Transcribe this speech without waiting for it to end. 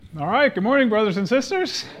All right, good morning, brothers and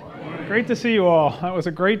sisters. Good morning. Great to see you all. That was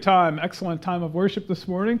a great time, excellent time of worship this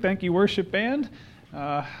morning. Thank you, worship band.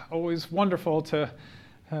 Always wonderful to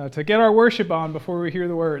get our worship on before we hear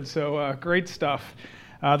the word, so great stuff.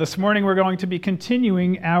 This morning we're going to be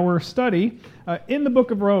continuing our study in the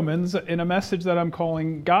book of Romans in a message that I'm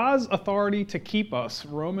calling God's Authority to Keep Us,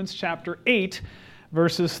 Romans chapter 8,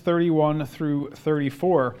 verses 31 through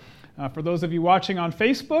 34. For those of you watching on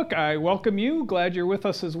Facebook, I welcome you. Glad you're with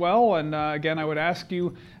us as well. And again, I would ask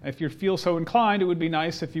you, if you feel so inclined, it would be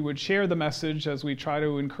nice if you would share the message as we try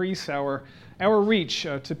to increase our reach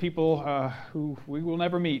to people who we will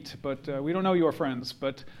never meet. But we don't know your friends.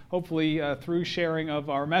 But hopefully through sharing of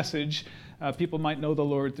our message, people might know the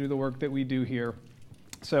Lord through the work that we do here.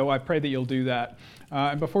 So I pray that you'll do that.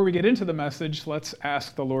 And before we get into the message, let's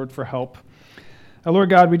ask the Lord for help.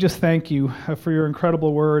 Lord God, we just thank you for your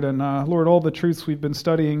incredible word, and Lord, all the truths we've been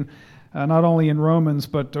studying, not only in Romans,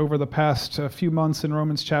 but over the past few months in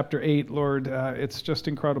Romans chapter 8, Lord, it's just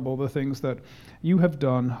incredible, the things that you have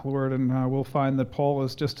done, Lord, and we'll find that Paul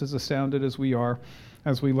is just as astounded as we are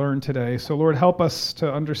as we learn today. So Lord, help us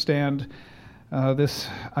to understand this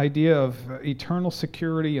idea of eternal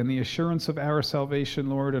security and the assurance of our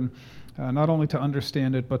salvation, Lord, and not only to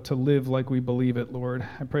understand it, but to live like we believe it, Lord.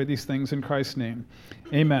 I pray these things in Christ's name.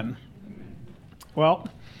 Amen. Well,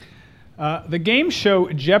 the game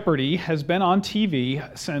show Jeopardy has been on TV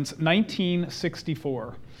since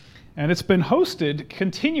 1964. And it's been hosted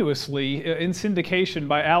continuously in syndication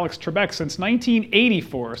by Alex Trebek since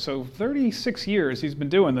 1984. So 36 years he's been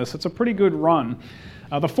doing this. It's a pretty good run.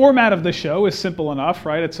 The format of the show is simple enough,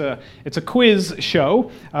 right? It's a quiz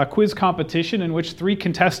show, a quiz competition in which 3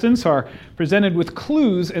 contestants are presented with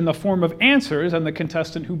clues in the form of answers, and the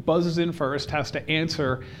contestant who buzzes in first has to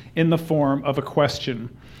answer in the form of a question.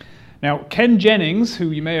 Now, Ken Jennings,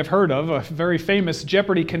 who you may have heard of, a very famous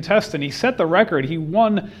Jeopardy contestant, he set the record. He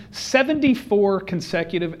won 74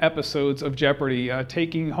 consecutive episodes of Jeopardy,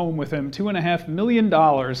 taking home with him $2.5 million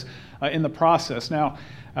in the process. Now,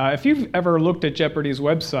 if you've ever looked at Jeopardy's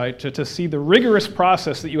website to see the rigorous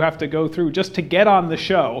process that you have to go through just to get on the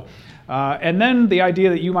show, and then the idea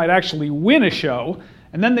that you might actually win a show,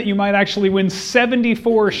 and then that you might actually win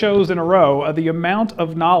 74 shows in a row, the amount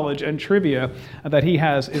of knowledge and trivia that he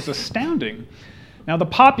has is astounding. Now, the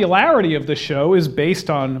popularity of the show is based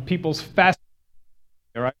on people's fascination,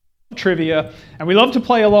 right? Trivia, and we love to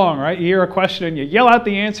play along, right? You hear a question and you yell out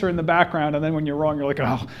the answer in the background, and then when you're wrong, you're like,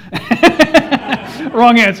 oh,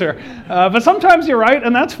 wrong answer. But sometimes you're right,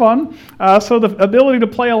 and that's fun. So the ability to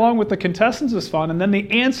play along with the contestants is fun, and then the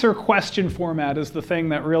answer question format is the thing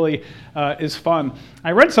that really is fun.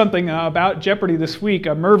 I read something about Jeopardy this week.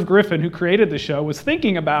 Merv Griffin, who created the show, was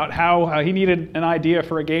thinking about how he needed an idea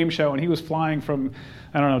for a game show, and he was flying from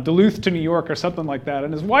Duluth to New York or something like that.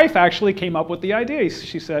 And his wife actually came up with the idea.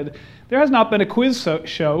 She said, there has not been a quiz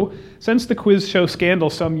show since the quiz show scandal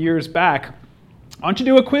some years back. Why don't you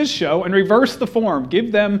do a quiz show and reverse the form?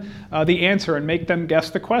 Give them the answer and make them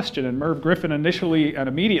guess the question. And Merv Griffin initially and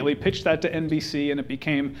immediately pitched that to NBC, and it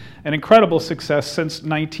became an incredible success since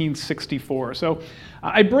 1964. So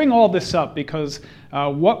I bring all this up because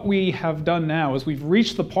what we have done now is we've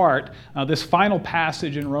reached the part, this final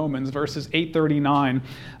passage in Romans, verses 8:39,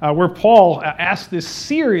 where Paul asked this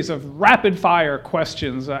series of rapid-fire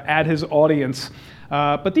questions at his audience.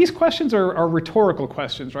 But these questions are rhetorical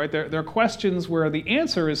questions, right? They're questions where the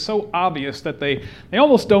answer is so obvious that they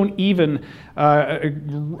almost don't even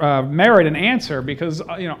merit an answer, because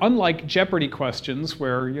unlike Jeopardy questions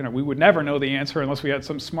where we would never know the answer unless we had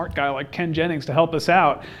some smart guy like Ken Jennings to help us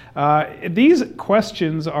out, these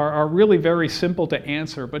questions are really very simple to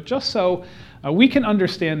answer. But just so we can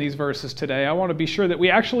understand these verses today, I want to be sure that we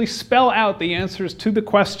actually spell out the answers to the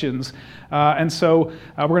questions. And so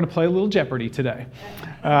we're going to play a little Jeopardy today.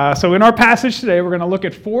 So in our passage today, we're going to look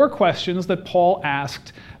at 4 questions that Paul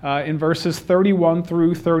asked in verses 31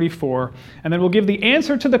 through 34. And then we'll give the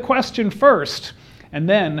answer to the question first, and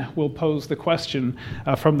then we'll pose the question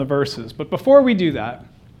from the verses. But before we do that,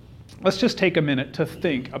 let's just take a minute to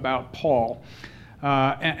think about Paul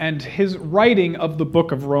and his writing of the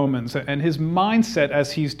book of Romans and his mindset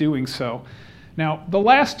as he's doing so. Now, the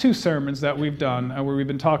last 2 sermons that we've done, where we've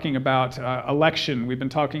been talking about election, we've been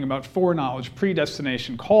talking about foreknowledge,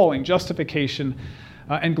 predestination, calling, justification,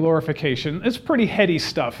 and glorification. It's pretty heady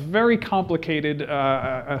stuff, very complicated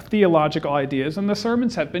theological ideas, and the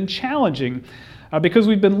sermons have been challenging because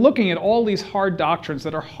we've been looking at all these hard doctrines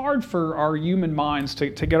that are hard for our human minds to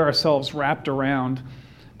get ourselves wrapped around.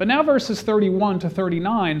 But now verses 31 to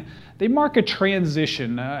 39, they mark a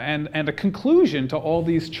transition and a conclusion to all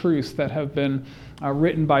these truths that have been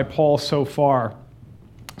written by Paul so far.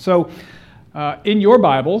 So in your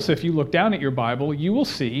Bibles, if you look down at your Bible, you will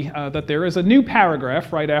see that there is a new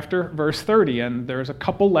paragraph right after verse 30, and there's a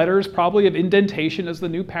couple letters probably of indentation as the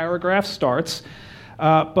new paragraph starts.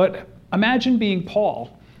 But imagine being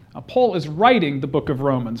Paul. Paul is writing the book of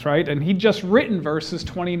Romans, right? And he'd just written verses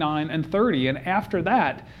 29 and 30, and after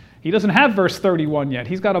that, he doesn't have verse 31 yet.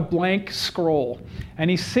 He's got a blank scroll, and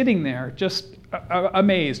he's sitting there just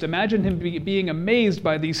amazed. Imagine him being amazed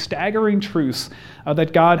by these staggering truths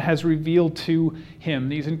that God has revealed to him,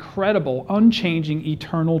 these incredible, unchanging,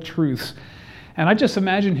 eternal truths. And I just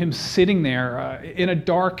imagine him sitting there in a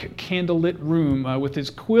dark, candlelit room with his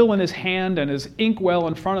quill in his hand and his inkwell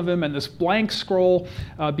in front of him and this blank scroll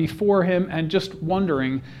before him, and just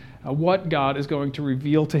wondering what God is going to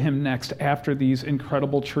reveal to him next after these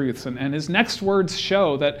incredible truths. And his next words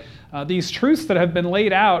show that these truths that have been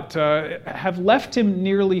laid out have left him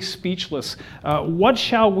nearly speechless. What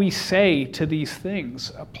shall we say to these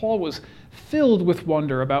things? Paul was filled with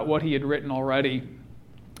wonder about what he had written already.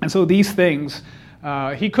 And so these things,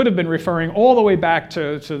 he could have been referring all the way back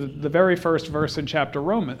to the very first verse in chapter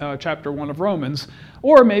 1 of Romans,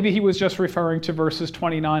 or maybe he was just referring to verses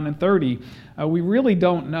 29 and 30. We really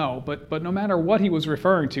don't know, but no matter what he was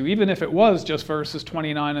referring to, even if it was just verses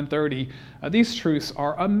 29 and 30, these truths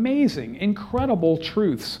are amazing, incredible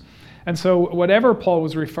truths. And so whatever Paul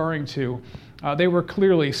was referring to, they were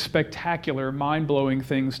clearly spectacular, mind-blowing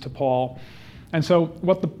things to Paul. And so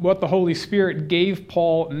what the Holy Spirit gave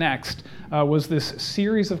Paul next was this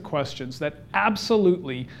series of questions that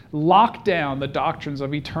absolutely locked down the doctrines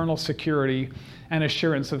of eternal security and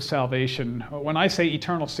assurance of salvation. When I say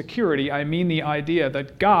eternal security, I mean the idea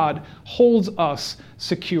that God holds us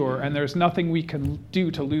secure and there's nothing we can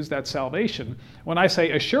do to lose that salvation. When I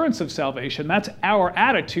say assurance of salvation, that's our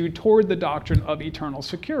attitude toward the doctrine of eternal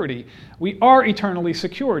security. We are eternally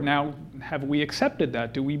secure. Now, have we accepted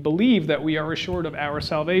that? Do we believe that we are assured of our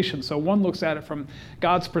salvation? So one looks at it from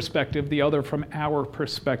God's perspective, the other from our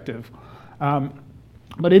perspective.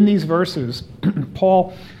 But in these verses,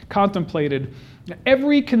 Paul contemplated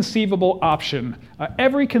every conceivable option,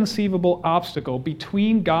 every conceivable obstacle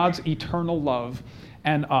between God's eternal love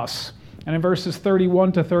and us. And in verses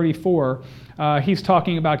 31 to 34, he's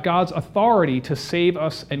talking about God's authority to save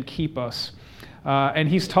us and keep us. And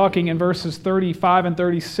he's talking in verses 35 and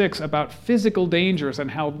 36 about physical dangers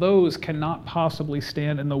and how those cannot possibly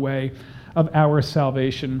stand in the way of our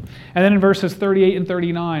salvation. And then in verses 38 and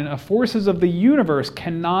 39, forces of the universe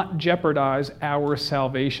cannot jeopardize our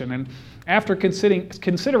salvation. And after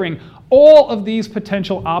considering all of these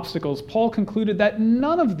potential obstacles, Paul concluded that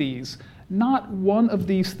none of these, not one of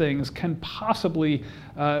these things, can possibly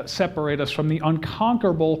separate us from the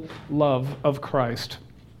unconquerable love of Christ.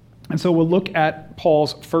 And so we'll look at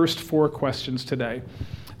Paul's first four questions today.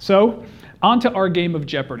 So, on to our game of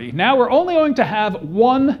Jeopardy. Now we're only going to have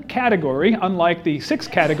one category, unlike the 6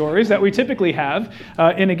 categories that we typically have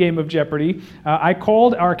in a game of Jeopardy. I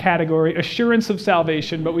called our category Assurance of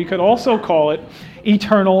Salvation, but we could also call it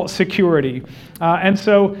Eternal Security. And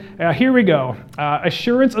so here we go.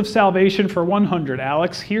 Assurance of Salvation for 100.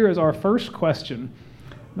 Alex, here is our first question.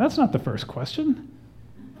 That's not the first question.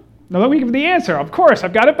 No, let me give the answer. Of course,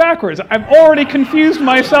 I've got it backwards. I've already confused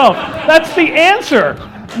myself. That's the answer.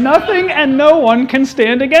 Nothing and no one can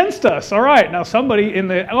stand against us. All right, now somebody in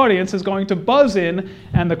the audience is going to buzz in,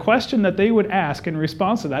 and the question that they would ask in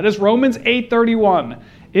response to that is Romans 8:31.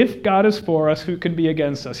 If God is for us, who can be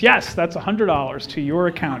against us? Yes, that's $100 to your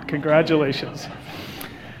account. Congratulations.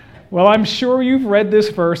 Well, I'm sure you've read this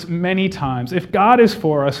verse many times. If God is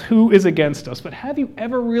for us, who is against us? But have you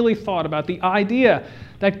ever really thought about the idea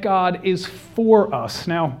that God is for us?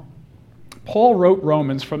 Now, Paul wrote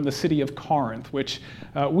Romans from the city of Corinth, which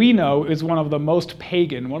we know is one of the most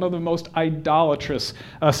pagan, one of the most idolatrous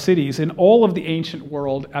cities in all of the ancient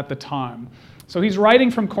world at the time. So he's writing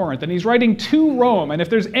from Corinth, and he's writing to Rome. And if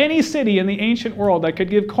there's any city in the ancient world that could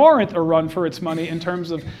give Corinth a run for its money in terms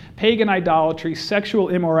of pagan idolatry, sexual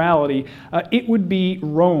immorality, it would be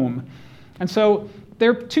Rome. And so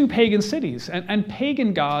they're two pagan cities, and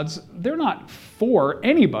pagan gods, they're not for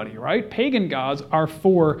anybody, right? Pagan gods are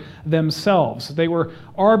for themselves. They were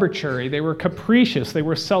arbitrary, they were capricious, they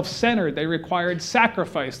were self-centered, they required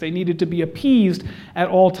sacrifice, they needed to be appeased at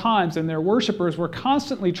all times, and their worshipers were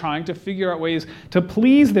constantly trying to figure out ways to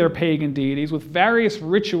please their pagan deities with various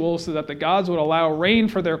rituals so that the gods would allow rain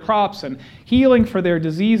for their crops and healing for their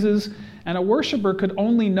diseases. And a worshiper could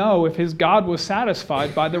only know if his God was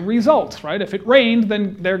satisfied by the results, right? If it rained,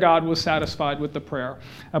 then their God was satisfied with the prayer.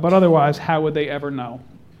 But otherwise, how would they ever know?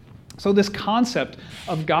 So this concept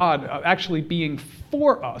of God actually being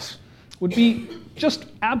for us would be just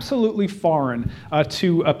absolutely foreign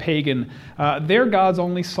to a pagan. Their gods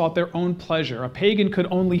only sought their own pleasure. A pagan could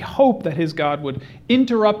only hope that his god would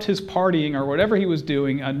interrupt his partying or whatever he was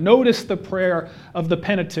doing, notice the prayer of the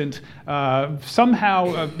penitent,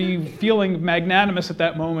 somehow be feeling magnanimous at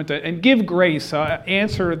that moment and give grace,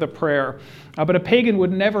 answer the prayer. But a pagan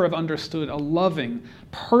would never have understood a loving,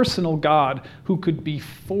 personal God who could be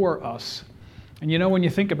for us. And you know, when you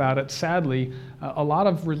think about it, sadly, a lot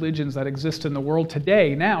of religions that exist in the world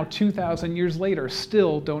today, now 2,000 years later,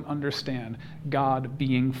 still don't understand God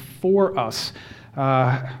being for us.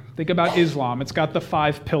 Think about Islam. It's got the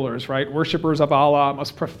 5 pillars, right? Worshippers of Allah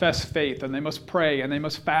must profess faith, and they must pray, and they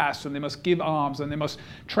must fast, and they must give alms, and they must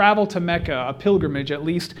travel to Mecca, a pilgrimage, at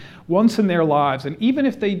least once in their lives. And even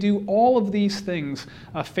if they do all of these things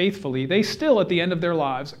faithfully, they still, at the end of their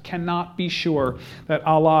lives, cannot be sure that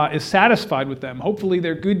Allah is satisfied with them. Hopefully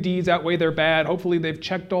their good deeds outweigh their bad. Hopefully they've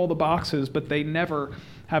checked all the boxes, but they never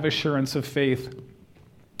have assurance of faith.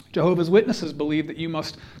 Jehovah's Witnesses believe that you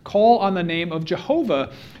must call on the name of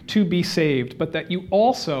Jehovah to be saved, but that you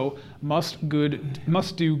also must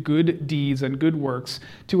do good deeds and good works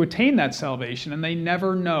to attain that salvation, and they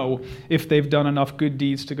never know if they've done enough good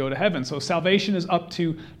deeds to go to heaven. So salvation is up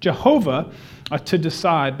to Jehovah to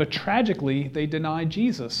decide, but tragically, they deny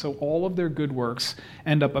Jesus, so all of their good works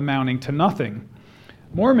end up amounting to nothing.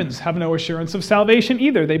 Mormons have no assurance of salvation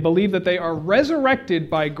either. They believe that they are resurrected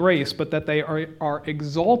by grace, but that they are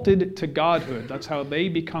exalted to godhood. That's how they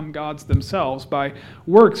become gods themselves, by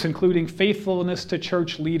works including faithfulness to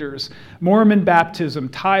church leaders, Mormon baptism,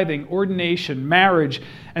 tithing, ordination, marriage,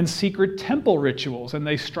 and secret temple rituals. And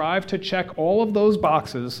they strive to check all of those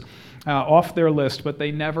boxes off their list, but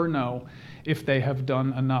they never know if they have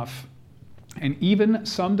done enough. And even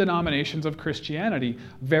some denominations of Christianity,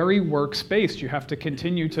 very works-based. You have to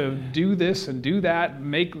continue to do this and do that,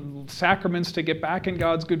 make sacraments to get back in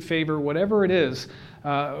God's good favor, whatever it is.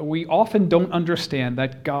 We often don't understand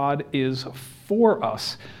that God is for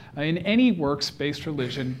us. In any works-based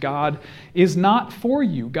religion, God is not for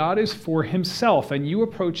you. God is for himself, and you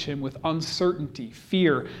approach him with uncertainty,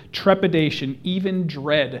 fear, trepidation, even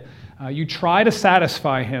dread. You try to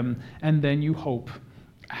satisfy him, and then you hope.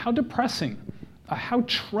 How depressing, how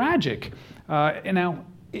tragic. And now,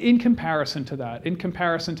 in comparison to that, in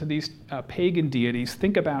comparison to these pagan deities,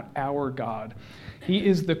 think about our God. He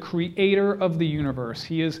is the creator of the universe.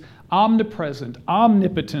 He is omnipresent,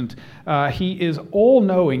 omnipotent. He is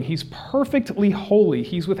all-knowing. He's perfectly holy.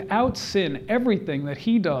 He's without sin. Everything that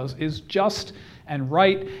he does is just and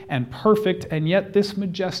right and perfect, and yet this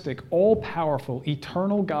majestic, all-powerful,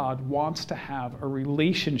 eternal God wants to have a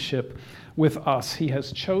relationship with us. He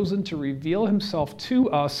has chosen to reveal himself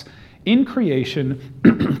to us in creation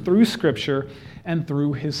through Scripture and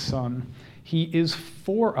through his Son. He is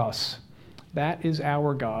for us. That is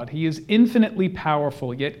our God. He is infinitely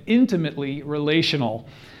powerful, yet intimately relational.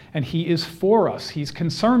 And he is for us. He's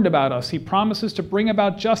concerned about us. He promises to bring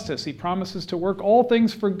about justice. He promises to work all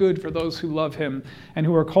things for good for those who love him and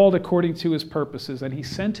who are called according to his purposes. And he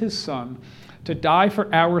sent his Son to die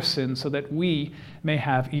for our sins so that we may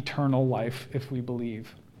have eternal life if we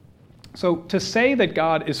believe. So to say that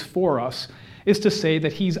God is for us is to say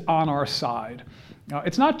that he's on our side.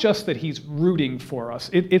 It's not just that he's rooting for us.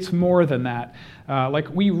 It's more than that. Like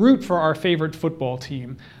we root for our favorite football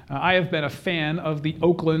team. I have been a fan of the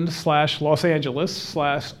Oakland/Los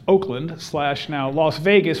Angeles/Oakland/now Las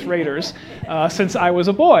Vegas Raiders since I was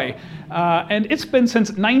a boy. And it's been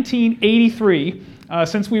since 1983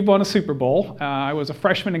 since we've won a Super Bowl. I was a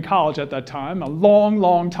freshman in college at that time, a long,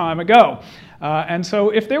 long time ago. And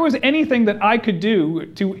so if there was anything that I could do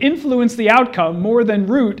to influence the outcome more than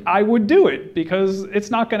root, I would do it, because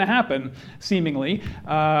it's not going to happen, seemingly,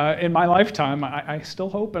 in my lifetime. I still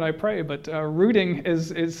hope and I pray, but rooting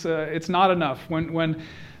it's not enough.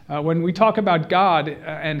 When we talk about God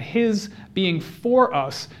and his being for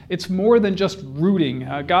us, it's more than just rooting.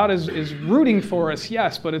 God is rooting for us,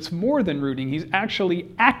 yes, but it's more than rooting. He's actually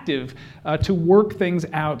active to work things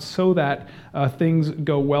out so that things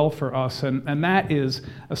go well for us. And that is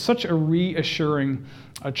such a reassuring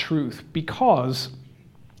truth, because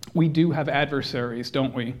we do have adversaries,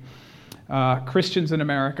 don't we? Christians in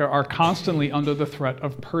America are constantly under the threat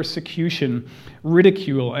of persecution,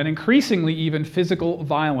 ridicule, and increasingly even physical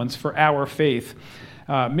violence for our faith.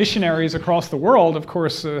 Missionaries across the world, of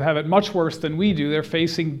course, have it much worse than we do. They're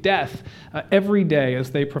facing death every day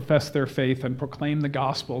as they profess their faith and proclaim the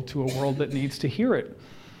gospel to a world that needs to hear it.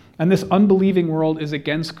 And this unbelieving world is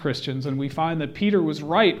against Christians, and we find that Peter was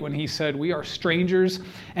right when he said, "We are strangers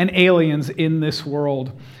and aliens in this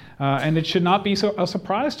world." And it should not be a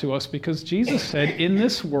surprise to us because Jesus said, in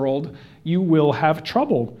this world, you will have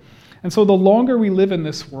trouble. And so the longer we live in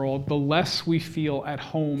this world, the less we feel at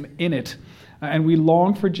home in it. And we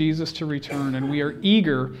long for Jesus to return, and we are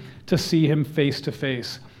eager to see him face to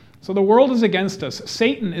face. So the world is against us.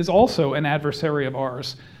 Satan is also an adversary of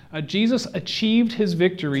ours. Jesus achieved his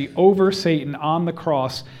victory over Satan on the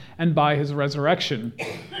cross and by his resurrection.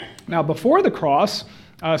 Now, before the cross,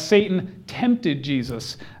 Satan tempted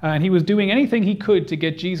Jesus, and he was doing anything he could to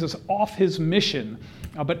get Jesus off his mission.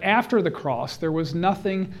 But after the cross, there was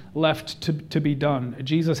nothing left to be done.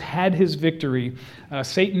 Jesus had his victory.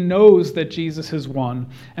 Satan knows that Jesus has won,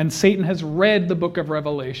 and Satan has read the book of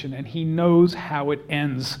Revelation, and he knows how it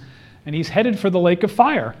ends. And he's headed for the lake of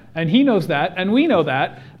fire, and he knows that, and we know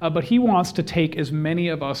that, but he wants to take as many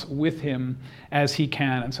of us with him as he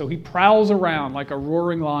can. And so he prowls around like a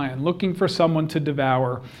roaring lion, looking for someone to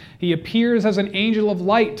devour. He appears as an angel of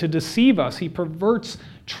light to deceive us. He perverts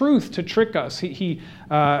truth to trick us. He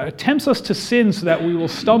tempts us to sin so that we will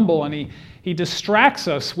stumble, and he distracts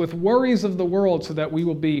us with worries of the world so that we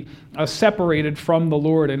will be separated from the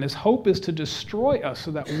Lord. And his hope is to destroy us so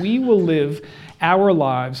that we will live our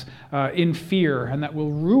lives in fear, and that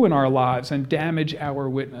will ruin our lives and damage our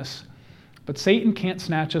witness. But Satan can't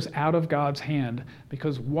snatch us out of God's hand,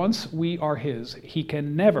 because once we are his, he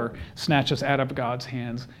can never snatch us out of God's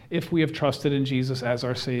hands if we have trusted in Jesus as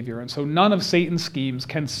our Savior. And so none of Satan's schemes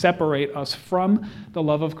can separate us from the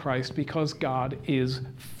love of Christ, because God is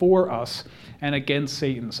for us and against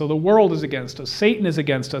Satan. So the world is against us. Satan is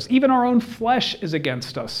against us. Even our own flesh is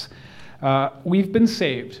against us. We've been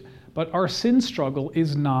saved, but our sin struggle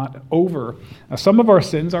is not over. Some of our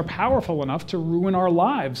sins are powerful enough to ruin our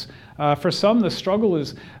lives. For some, the struggle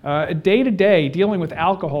is day to day, dealing with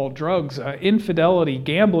alcohol, drugs, infidelity,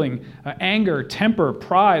 gambling, anger, temper,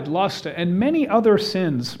 pride, lust, and many other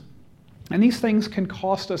sins. And these things can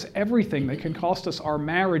cost us everything. They can cost us our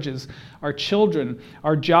marriages, our children,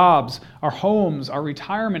 our jobs, our homes, our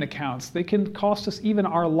retirement accounts. They can cost us even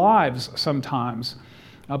our lives sometimes.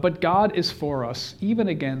 But God is for us, even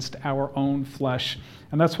against our own flesh.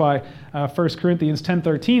 And that's why 1 Corinthians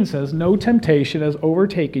 10:13 says, "No temptation has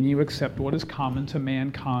overtaken you except what is common to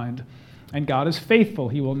mankind. And God is faithful.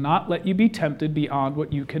 He will not let you be tempted beyond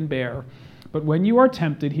what you can bear. But when you are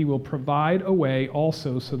tempted, he will provide a way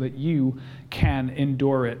also so that you can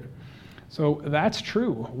endure it." So that's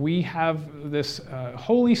true. We have this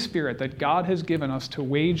Holy Spirit that God has given us to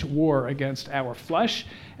wage war against our flesh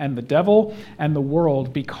and the devil and the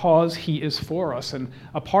world, because he is for us. And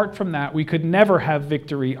apart from that, we could never have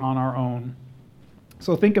victory on our own.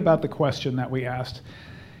 So think about the question that we asked.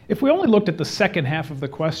 If we only looked at the second half of the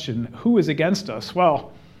question, who is against us?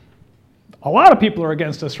 Well, a lot of people are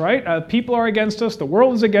against us, right? People are against us. The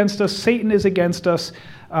world is against us. Satan is against us.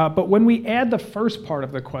 But when we add the first part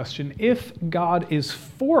of the question, if God is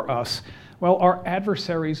for us, well, our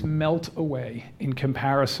adversaries melt away in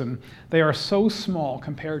comparison. They are so small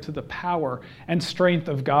compared to the power and strength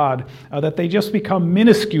of God that they just become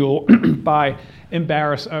minuscule by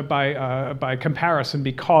comparison,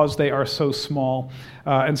 because they are so small.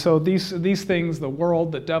 And so these things, the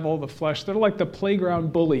world, the devil, the flesh, they're like the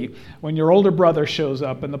playground bully when your older brother shows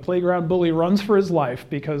up and the playground bully runs for his life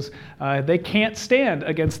because they can't stand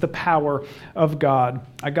against the power of God.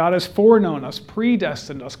 God has foreknown us,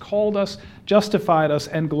 predestined us, called us, justified us,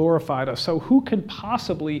 and glorified us. So who can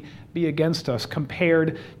possibly be against us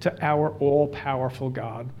compared to our all-powerful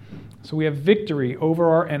God? So we have victory over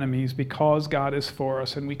our enemies because God is for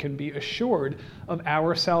us, and we can be assured of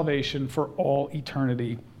our salvation for all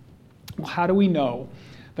eternity. Well, how do we know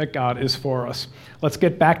that God is for us? Let's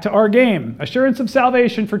get back to our game. Assurance of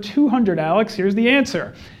salvation for 200, Alex. Here's the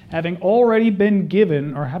answer. Having already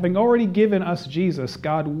given us Jesus,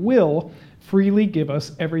 God will freely give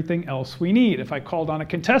us everything else we need. If I called on a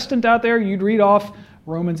contestant out there, you'd read off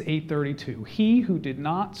Romans 8:32. He who did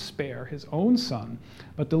not spare his own son,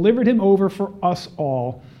 but delivered him over for us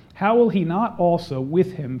all, how will he not also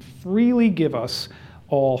with him freely give us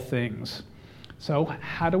all things? So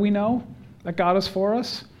how do we know that God is for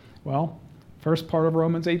us? Well, first part of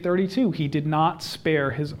Romans 8:32, he did not spare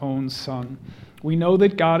his own son. We know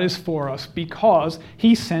that God is for us because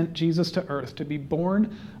he sent Jesus to earth to be born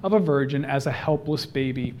of a virgin as a helpless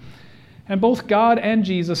baby. And both God and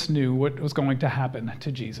Jesus knew what was going to happen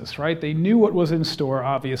to Jesus, right? They knew what was in store,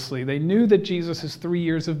 obviously. They knew that Jesus' 3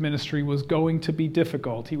 years of ministry was going to be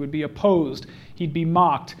difficult. He would be opposed. He'd be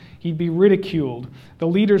mocked. He'd be ridiculed. The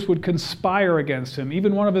leaders would conspire against him.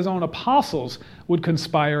 Even one of his own apostles would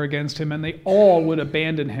conspire against him, and they all would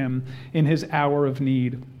abandon him in his hour of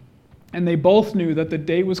need. And they both knew that the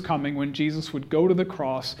day was coming when Jesus would go to the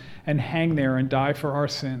cross and hang there and die for our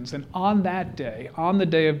sins. And on that day, on the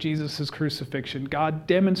day of Jesus' crucifixion, God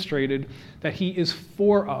demonstrated that he is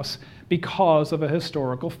for us because of a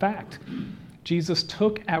historical fact. Jesus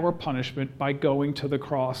took our punishment by going to the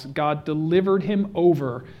cross. God delivered him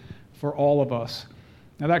over for all of us.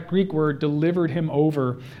 Now that Greek word, delivered him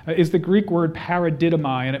over, is the Greek word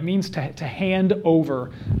paradidomai, and it means to hand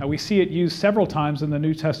over. We see it used several times in the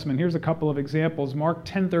New Testament. Here's a couple of examples. Mark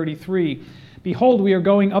 10:33, "Behold, we are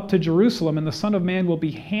going up to Jerusalem, and the Son of Man will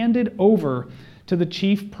be handed over to the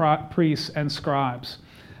chief priests and scribes."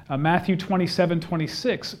 Matthew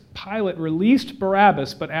 27:26, Pilate released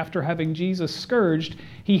Barabbas, but after having Jesus scourged,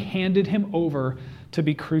 he handed him over to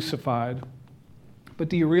be crucified. But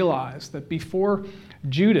do you realize that before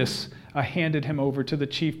Judas handed him over to the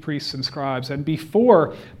chief priests and scribes, and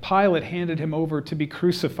before Pilate handed him over to be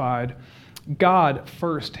crucified, God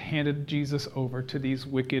first handed Jesus over to these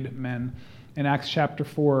wicked men? In Acts chapter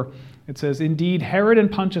 4, it says, "Indeed, Herod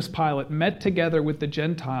and Pontius Pilate met together with the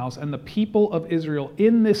Gentiles and the people of Israel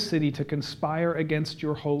in this city to conspire against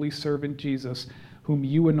your holy servant Jesus, whom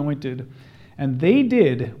you anointed. And they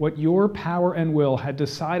did what your power and will had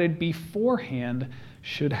decided beforehand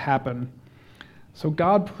should happen." So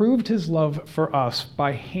God proved his love for us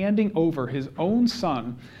by handing over his own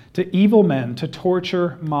Son to evil men to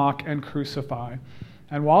torture, mock, and crucify.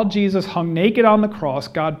 And while Jesus hung naked on the cross,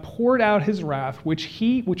 God poured out his wrath,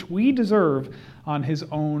 which we deserve, on his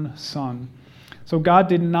own Son. So God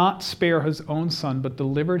did not spare his own Son, but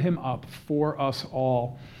delivered him up for us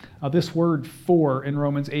all. This word "for" in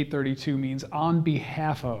Romans 8:32 means on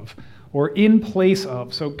behalf of, or in place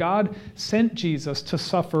of. So God sent Jesus to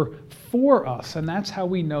suffer for us, and that's how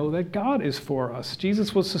we know that God is for us.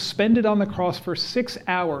 Jesus was suspended on the cross for 6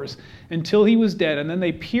 hours until he was dead, and then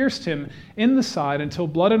they pierced him in the side until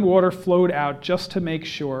blood and water flowed out just to make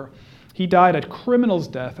sure. He died a criminal's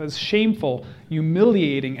death, as shameful,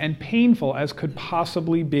 humiliating, and painful as could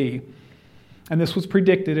possibly be. And this was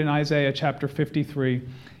predicted in Isaiah chapter 53.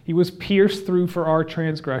 He was pierced through for our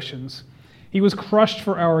transgressions. He was crushed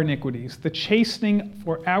for our iniquities. The chastening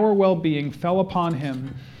for our well-being fell upon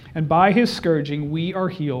him, and by his scourging we are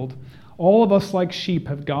healed. All of us like sheep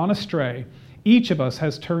have gone astray. Each of us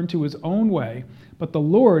has turned to his own way, but the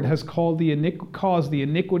Lord has caused the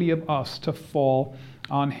iniquity of us to fall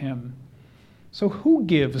on him. So who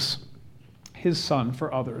gives his Son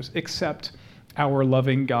for others except our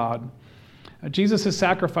loving God? Jesus'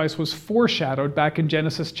 sacrifice was foreshadowed back in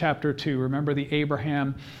Genesis chapter 2. Remember the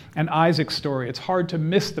Abraham and Isaac story. It's hard to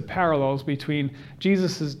miss the parallels between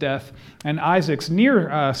Jesus' death and Isaac's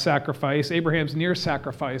near sacrifice, Abraham's near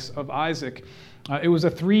sacrifice of Isaac. It was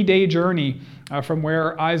a 3-day journey from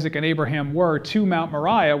where Isaac and Abraham were to Mount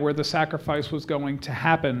Moriah, where the sacrifice was going to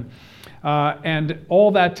happen. And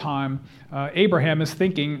all that time, Abraham is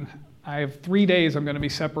thinking, I have 3 days I'm going to be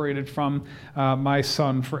separated from my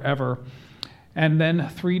son forever. And then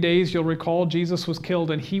 3 days, you'll recall, Jesus was killed,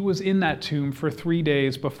 and he was in that tomb for 3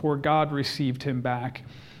 days before God received him back.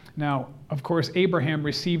 Now, of course, Abraham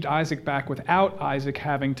received Isaac back without Isaac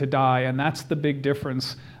having to die, and that's the big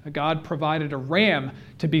difference. God provided a ram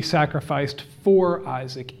to be sacrificed for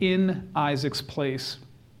Isaac, in Isaac's place.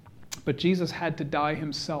 But Jesus had to die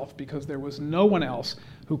himself because there was no one else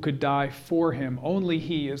who could die for him. Only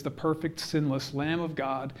he is the perfect, sinless Lamb of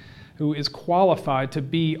God who is qualified to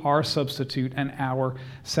be our substitute and our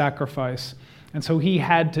sacrifice. And so he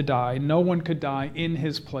had to die. No one could die in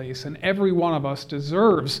his place. And every one of us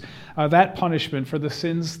deserves that punishment for the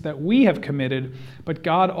sins that we have committed. But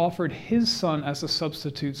God offered his Son as a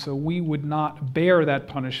substitute so we would not bear that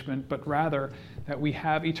punishment, but rather that we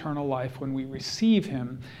have eternal life when we receive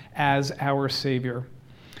him as our Savior.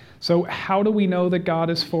 So how do we know that God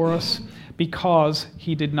is for us? Because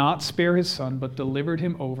he did not spare his Son, but delivered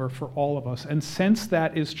him over for all of us. And since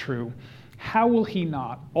that is true, how will he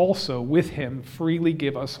not also with him freely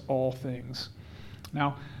give us all things?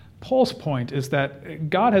 Now, Paul's point is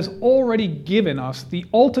that God has already given us the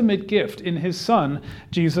ultimate gift in his Son,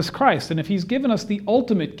 Jesus Christ. And if he's given us the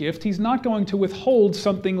ultimate gift, he's not going to withhold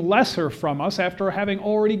something lesser from us after having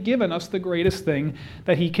already given us the greatest thing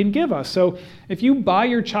that he can give us. So if you buy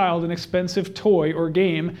your child an expensive toy or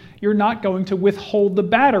game, you're not going to withhold the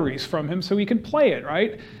batteries from him so he can play it,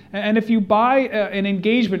 right? And if you buy an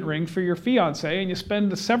engagement ring for your fiancé and you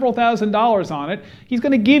spend several $1,000s on it, he's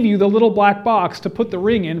going to give you the little black box to put the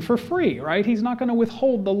ring in for free, right? He's not going to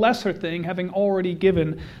withhold the lesser thing, having already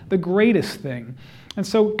given the greatest thing. And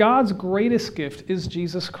so God's greatest gift is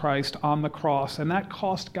Jesus Christ on the cross, and that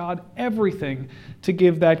cost God everything to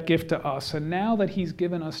give that gift to us. And now that he's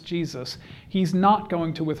given us Jesus, he's not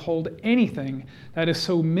going to withhold anything that is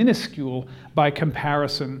so minuscule by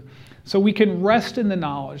comparison. So we can rest in the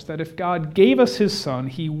knowledge that if God gave us his Son,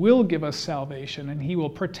 he will give us salvation, and he will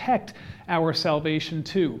protect our salvation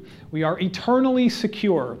too. We are eternally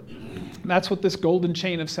secure. That's what this golden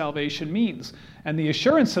chain of salvation means. And the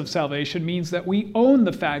assurance of salvation means that we own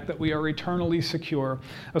the fact that we are eternally secure,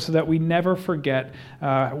 so that we never forget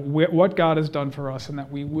what God has done for us, and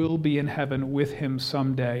that we will be in heaven with him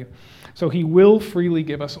someday. So he will freely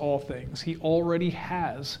give us all things. He already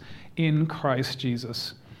has in Christ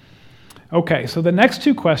Jesus. Okay, so the next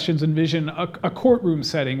two questions envision a courtroom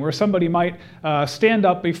setting where somebody might stand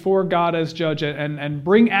up before God as judge and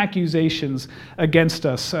bring accusations against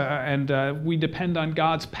us, and we depend on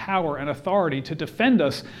God's power and authority to defend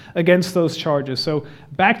us against those charges. So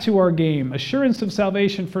back to our game. Assurance of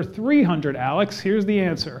salvation for 300, Alex. Here's the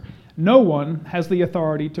answer. No one has the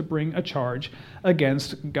authority to bring a charge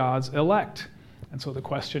against God's elect. And so the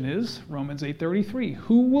question is, Romans 8:33,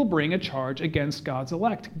 who will bring a charge against God's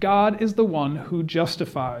elect? God is the one who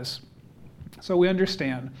justifies. So we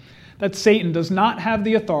understand that Satan does not have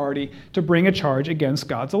the authority to bring a charge against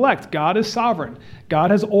God's elect. God is sovereign.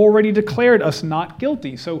 God has already declared us not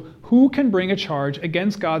guilty. So who can bring a charge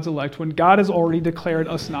against God's elect when God has already declared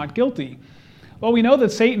us not guilty? Well, we know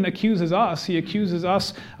that Satan accuses us. He accuses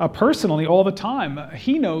us personally all the time.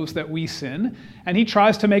 He knows that we sin, and he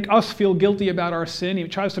tries to make us feel guilty about our sin. He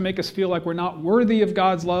tries to make us feel like we're not worthy of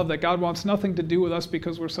God's love, that God wants nothing to do with us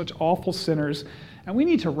because we're such awful sinners. And we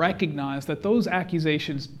need to recognize that those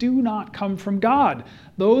accusations do not come from God.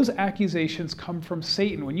 Those accusations come from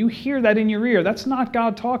Satan. When you hear that in your ear, that's not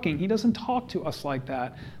God talking. He doesn't talk to us like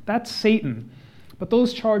that. That's Satan. But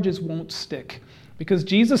those charges won't stick, because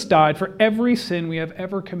Jesus died for every sin we have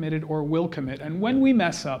ever committed or will commit. And when we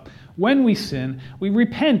mess up, when we sin, we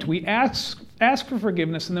repent, we ask for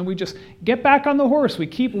forgiveness, and then we just get back on the horse. We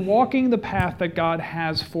keep walking the path that God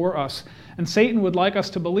has for us. And Satan would like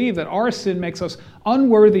us to believe that our sin makes us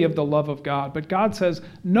unworthy of the love of God. But God says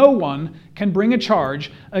no one can bring a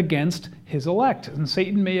charge against his elect. And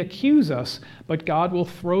Satan may accuse us, but God will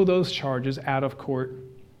throw those charges out of court.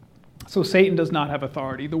 So Satan does not have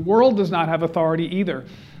authority. The world does not have authority either.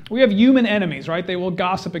 We have human enemies, right? They will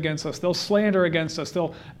gossip against us. They'll slander against us.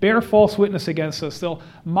 They'll bear false witness against us. They'll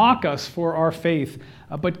mock us for our faith.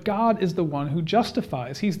 But God is the one who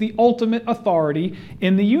justifies. He's the ultimate authority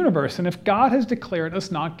in the universe. And if God has declared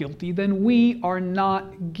us not guilty, then we are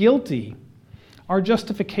not guilty. Our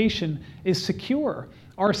justification is secure.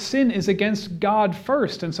 Our sin is against God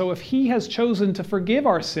first. And so if he has chosen to forgive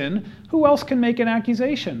our sin, who else can make an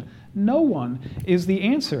accusation? No one is the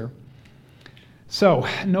answer. So,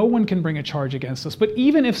 no one can bring a charge against us. But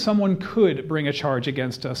even if someone could bring a charge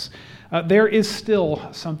against us, there is still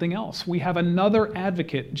something else. We have another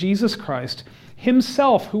advocate, Jesus Christ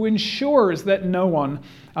himself, who ensures that no one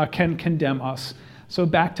can condemn us. So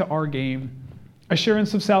back to our game.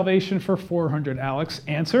 Assurance of salvation for 400, Alex.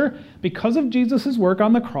 Answer, because of Jesus' work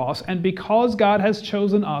on the cross, and because God has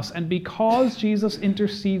chosen us, and because Jesus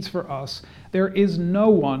intercedes for us, there is no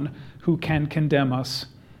one who can condemn us.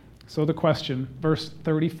 So the question, verse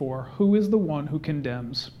 34, who is the one who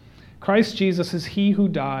condemns? Christ Jesus is he who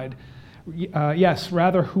died,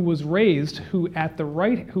 who was raised, who is at the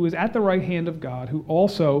right hand of God, who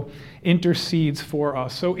also intercedes for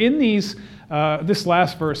us. So in this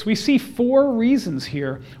last verse, we see 4 reasons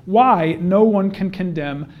here why no one can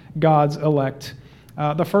condemn God's elect.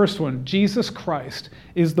 The first one, Jesus Christ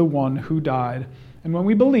is the one who died. And when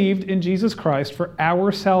we believed in Jesus Christ for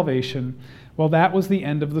our salvation, well, that was the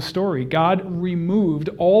end of the story. God removed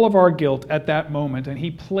all of our guilt at that moment, and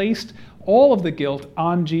he placed all of the guilt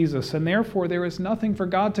on Jesus. And therefore, there is nothing for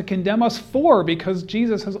God to condemn us for, because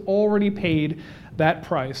Jesus has already paid that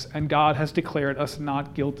price, and God has declared us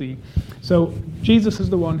not guilty. So Jesus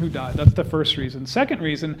is the one who died. That's the first reason. Second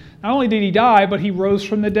reason, not only did he die, but he rose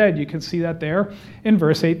from the dead. You can see that there in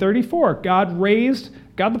verse 834.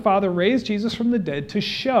 God the Father raised Jesus from the dead to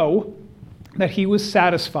show that he was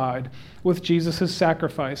satisfied with Jesus'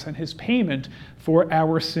 sacrifice and his payment for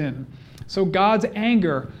our sin. So God's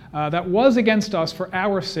anger that was against us for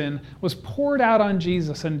our sin was poured out on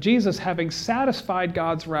Jesus, and Jesus, having satisfied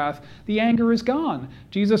God's wrath, the anger is gone.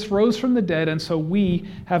 Jesus rose from the dead, and so we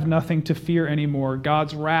have nothing to fear anymore.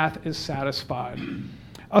 God's wrath is satisfied.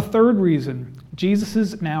 A third reason, Jesus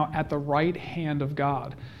is now at the right hand of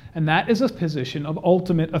God, and that is a position of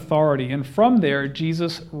ultimate authority, and from there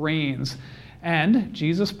Jesus reigns. And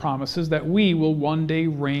Jesus promises that we will one day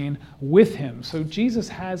reign with him. So Jesus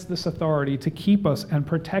has this authority to keep us and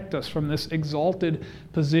protect us from this exalted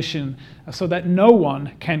position so that no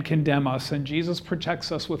one can condemn us. And Jesus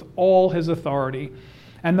protects us with all his authority.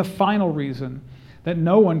 And the final reason that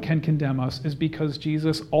no one can condemn us is because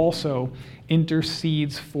Jesus also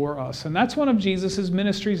intercedes for us. And that's one of Jesus'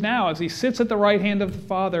 ministries now. As he sits at the right hand of the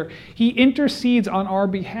Father, he intercedes on our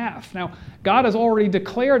behalf. Now, God has already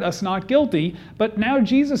declared us not guilty, but now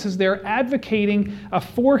Jesus is there advocating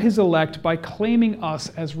for his elect by claiming us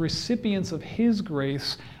as recipients of his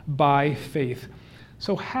grace by faith.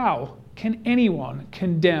 So how can anyone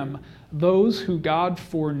condemn those who God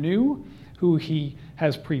foreknew, who he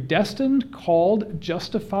has predestined, called,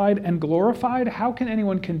 justified, and glorified? How can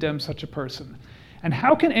anyone condemn such a person? And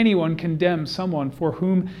how can anyone condemn someone for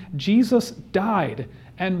whom Jesus died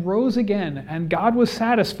and rose again, and God was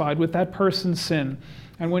satisfied with that person's sin?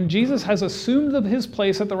 And when Jesus has assumed his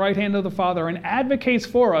place at the right hand of the Father and advocates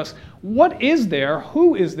for us, what is there,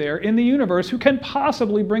 who is there in the universe who can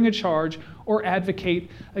possibly bring a charge or advocate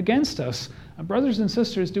against us? Brothers and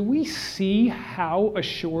sisters, do we see how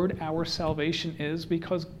assured our salvation is?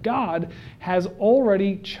 Because God has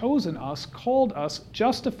already chosen us, called us,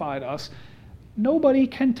 justified us. Nobody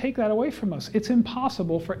can take that away from us. It's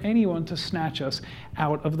impossible for anyone to snatch us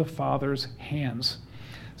out of the Father's hands.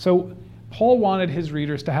 So Paul wanted his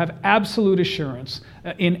readers to have absolute assurance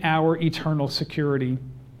in our eternal security.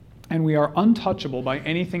 And we are untouchable by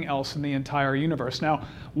anything else in the entire universe. Now,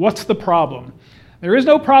 what's the problem? There is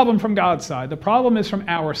no problem from God's side. The problem is from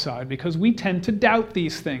our side, because we tend to doubt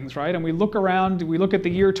these things, right? And we look around, we look at the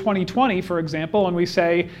year 2020, for example, and we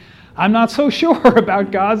say, I'm not so sure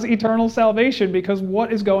about God's eternal salvation because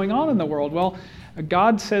what is going on in the world? Well,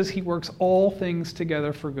 God says he works all things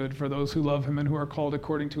together for good for those who love him and who are called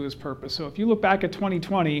according to his purpose. So if you look back at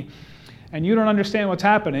 2020 and you don't understand what's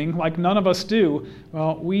happening, like none of us do,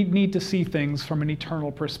 well, we need to see things from an eternal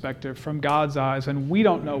perspective, from God's eyes, and we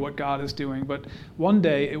don't know what God is doing, but one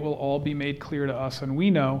day it will all be made clear to us, and we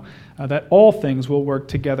know that all things will work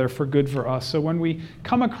together for good for us. So when we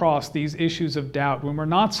come across these issues of doubt, when we're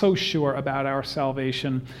not so sure about our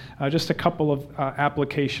salvation, just a couple of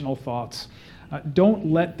applicational thoughts. Don't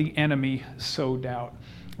let the enemy sow doubt.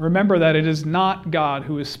 Remember that it is not God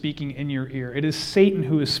who is speaking in your ear. It is Satan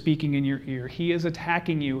who is speaking in your ear. He is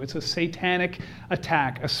attacking you. It's a satanic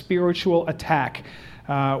attack, a spiritual attack.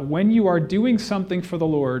 When you are doing something for the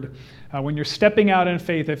Lord, when you're stepping out in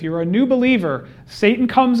faith, if you're a new believer, Satan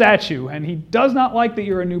comes at you, and he does not like that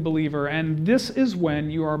you're a new believer, and this is when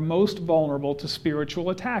you are most vulnerable to spiritual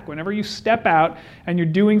attack. Whenever you step out and you're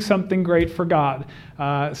doing something great for God,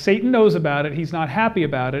 Satan knows about it, he's not happy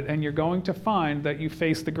about it, and you're going to find that you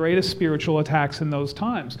face the greatest spiritual attacks in those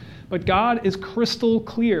times. But God is crystal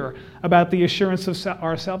clear about the assurance of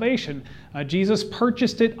our salvation. Jesus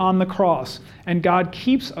purchased it on the cross, and God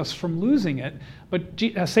keeps us from losing it. But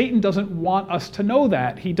Satan doesn't want us to know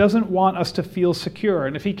that. He doesn't want us to feel secure.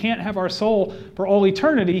 And if he can't have our soul for all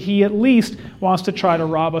eternity, he at least wants to try to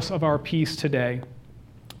rob us of our peace today.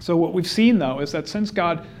 So what we've seen, though, is that since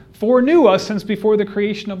God foreknew us since before the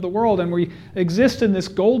creation of the world, and we exist in this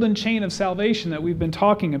golden chain of salvation that we've been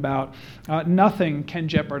talking about, nothing can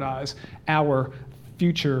jeopardize our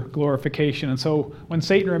future glorification. And so when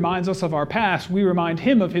Satan reminds us of our past, we remind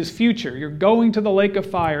him of his future. You're going to the lake of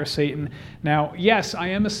fire, Satan. Now, yes, I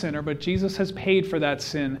am a sinner, but Jesus has paid for that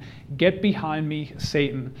sin. Get behind me,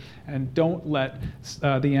 Satan, and don't let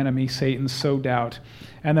the enemy, Satan, sow doubt.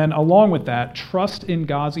 And then along with that, trust in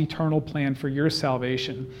God's eternal plan for your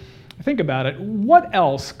salvation. Think about it. What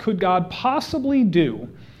else could God possibly do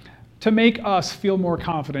to make us feel more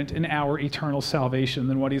confident in our eternal salvation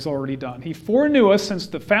than what he's already done? He foreknew us since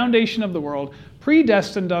the foundation of the world,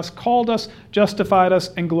 predestined us, called us, justified us,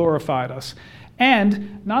 and glorified us.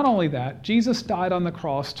 And not only that, Jesus died on the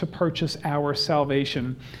cross to purchase our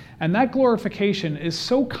salvation. And that glorification is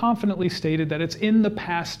so confidently stated that it's in the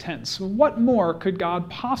past tense. What more could God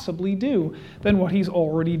possibly do than what he's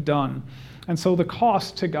already done? And so the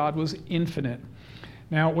cost to God was infinite.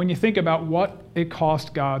 Now, when you think about what it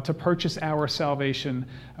cost God to purchase our salvation,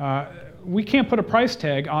 we can't put a price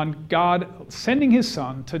tag on God sending his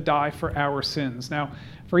son to die for our sins. Now,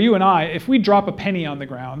 for you and I, if we drop a penny on the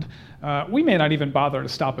ground, we may not even bother to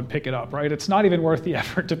stop and pick it up, right? It's not even worth the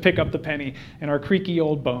effort to pick up the penny in our creaky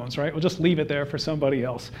old bones, right? We'll just leave it there for somebody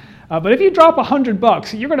else. But if you drop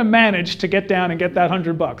 $100, you're going to manage to get down and get that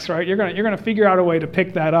 $100, right? You're going to figure out a way to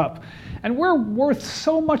pick that up. And we're worth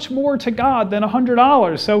so much more to God than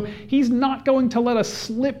 $100. So he's not going to let us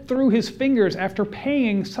slip through his fingers after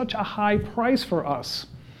paying such a high price for us.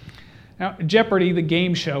 Now, Jeopardy, the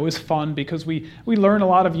game show, is fun because we learn a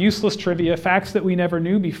lot of useless trivia, facts that we never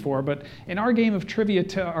knew before. But in our game of trivia,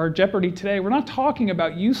 our Jeopardy today, we're not talking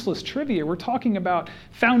about useless trivia. We're talking about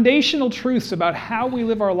foundational truths about how we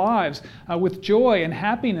live our lives with joy and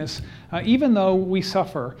happiness, even though we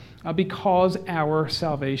suffer, because our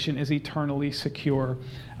salvation is eternally secure.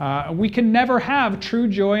 We can never have true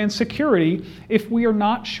joy and security if we are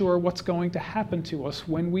not sure what's going to happen to us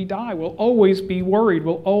when we die. We'll always be worried.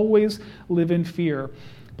 We'll always live in fear.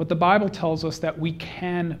 But the Bible tells us that we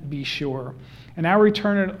can be sure. And our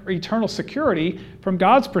eternal security, from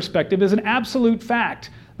God's perspective, is an absolute fact.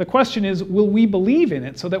 The question is, will we believe in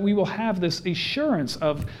it so that we will have this assurance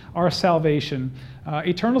of our salvation?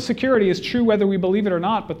 Eternal security is true whether we believe it or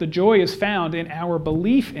not, but the joy is found in our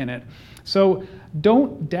belief in it. So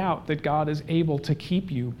don't doubt that God is able to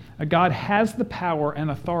keep you. God has the power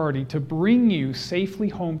and authority to bring you safely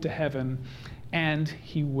home to heaven, and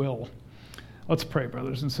He will. Let's pray,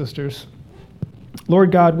 brothers and sisters.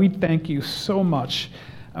 Lord God, we thank you so much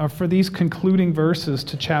for these concluding verses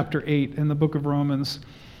to chapter 8 in the book of Romans.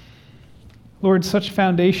 Lord, such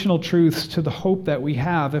foundational truths to the hope that we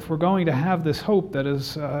have. If we're going to have this hope that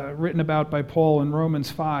is written about by Paul in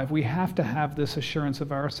Romans 5, we have to have this assurance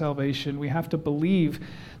of our salvation. We have to believe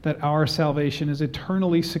that our salvation is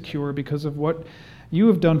eternally secure because of what you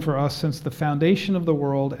have done for us since the foundation of the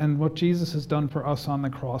world and what Jesus has done for us on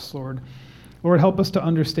the cross, Lord. Lord, help us to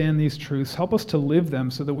understand these truths. Help us to live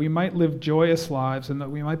them so that we might live joyous lives and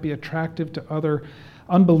that we might be attractive to other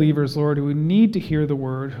unbelievers, Lord, who need to hear the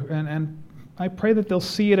word. And I pray that they'll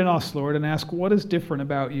see it in us, Lord, and ask what is different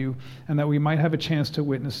about you, and that we might have a chance to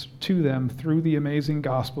witness to them through the amazing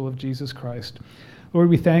gospel of Jesus Christ. Lord,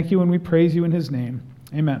 we thank you and we praise you in his name.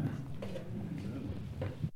 Amen.